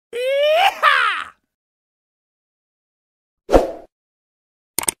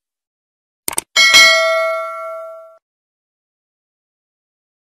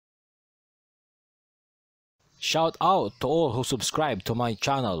Shout out to all who subscribe to my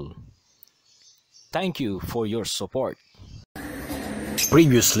channel. Thank you for your support.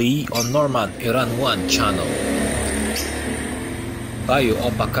 Previously on Norman Iran 1 channel, Tayo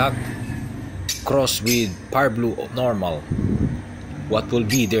Cock crossed with Parblue normal. What will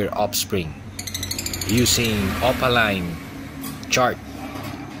be their offspring? Using opaline chart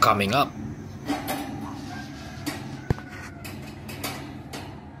coming up.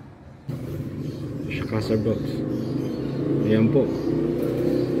 Ka-Shabab. Ayan po.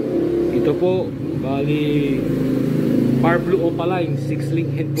 Ito po, bali Parblue opaline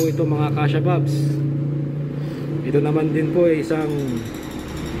 6-link hen po ito mga Ka-Shababs. Ito naman din po ay isang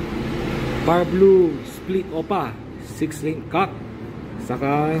Parblue split opa 6-link cock.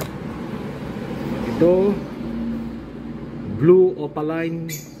 Saka ito blue opaline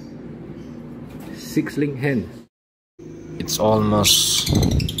 6-link hen. It's almost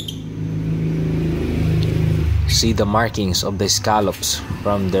see the markings of the scallops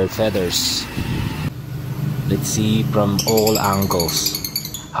from their feathers. Let's see from all angles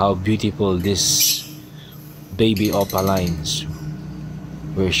how beautiful this baby opalines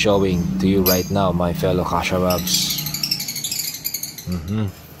we're showing to you right now, my fellow Ka-Shababs.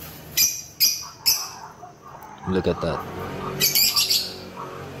 Look at that.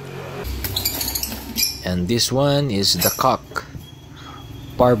 And this one is the cock,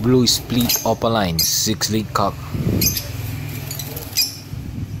 Parblue split opaline 6-link cock.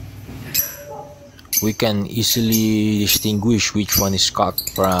 We can easily distinguish which one is cock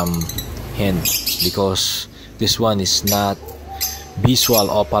from hen because this one is not visual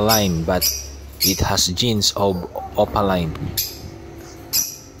opaline, but it has genes of opaline.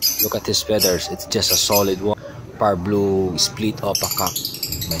 Look at his feathers, it's just a solid one. Parblue split opa cock,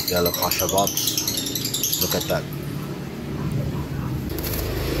 my fellow Ka-Shababs. Look at that.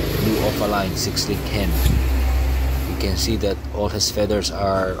 Blue opaline 6-link hen. You can see that all his feathers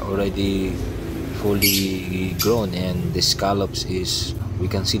are already fully grown, and the scallops is, we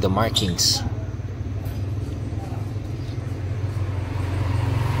can see the markings.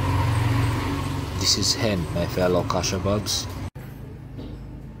 This is hen, my fellow Ka-Shababs.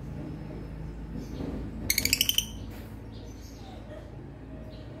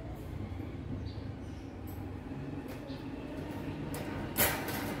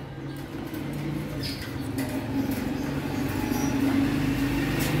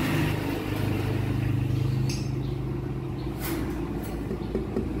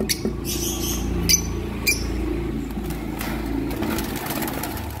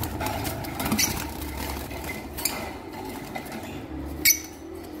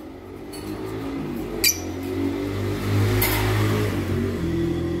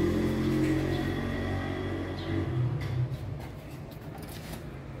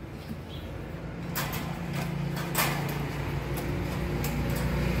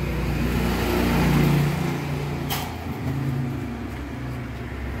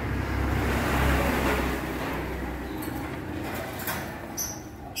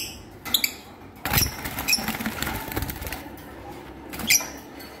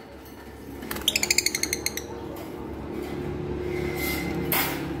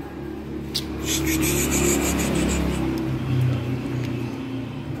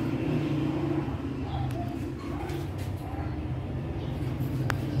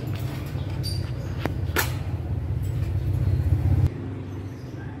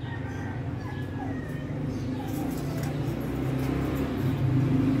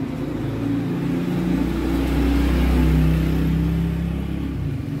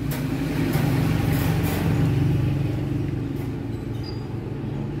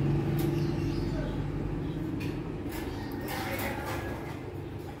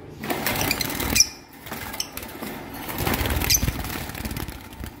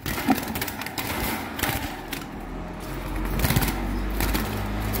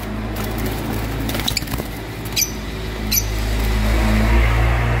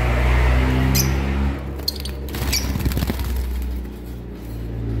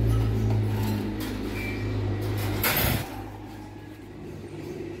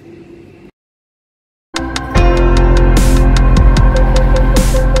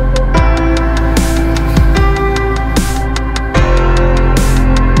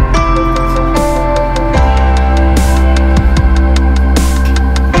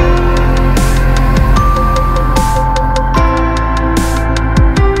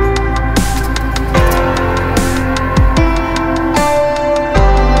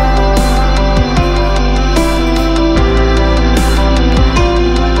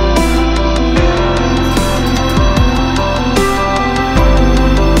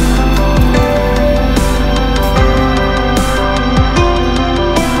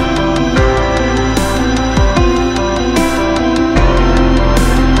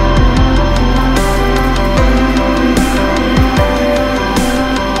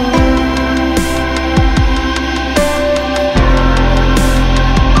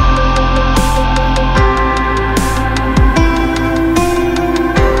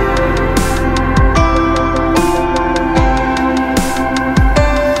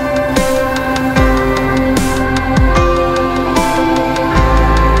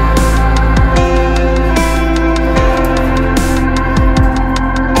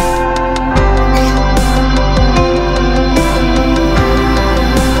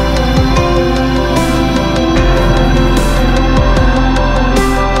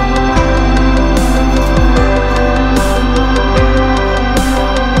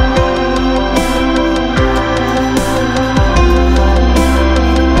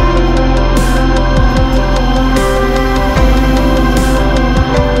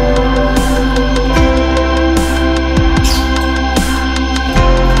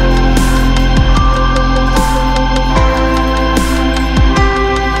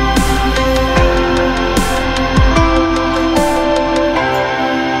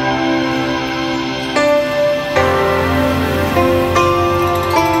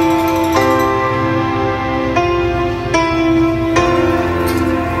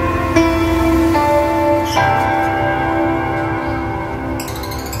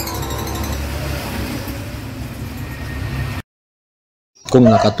 Kung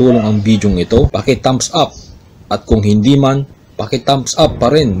nakatulong ang video ito, paki-thumbs up. At kung hindi man, paki-thumbs up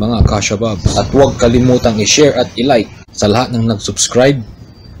pa rin mga Ka-Shabab. At huwag kalimutang i-share at i-like sa lahat ng nag-subscribe.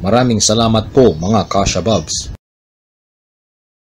 Maraming salamat po mga Ka-Shababs.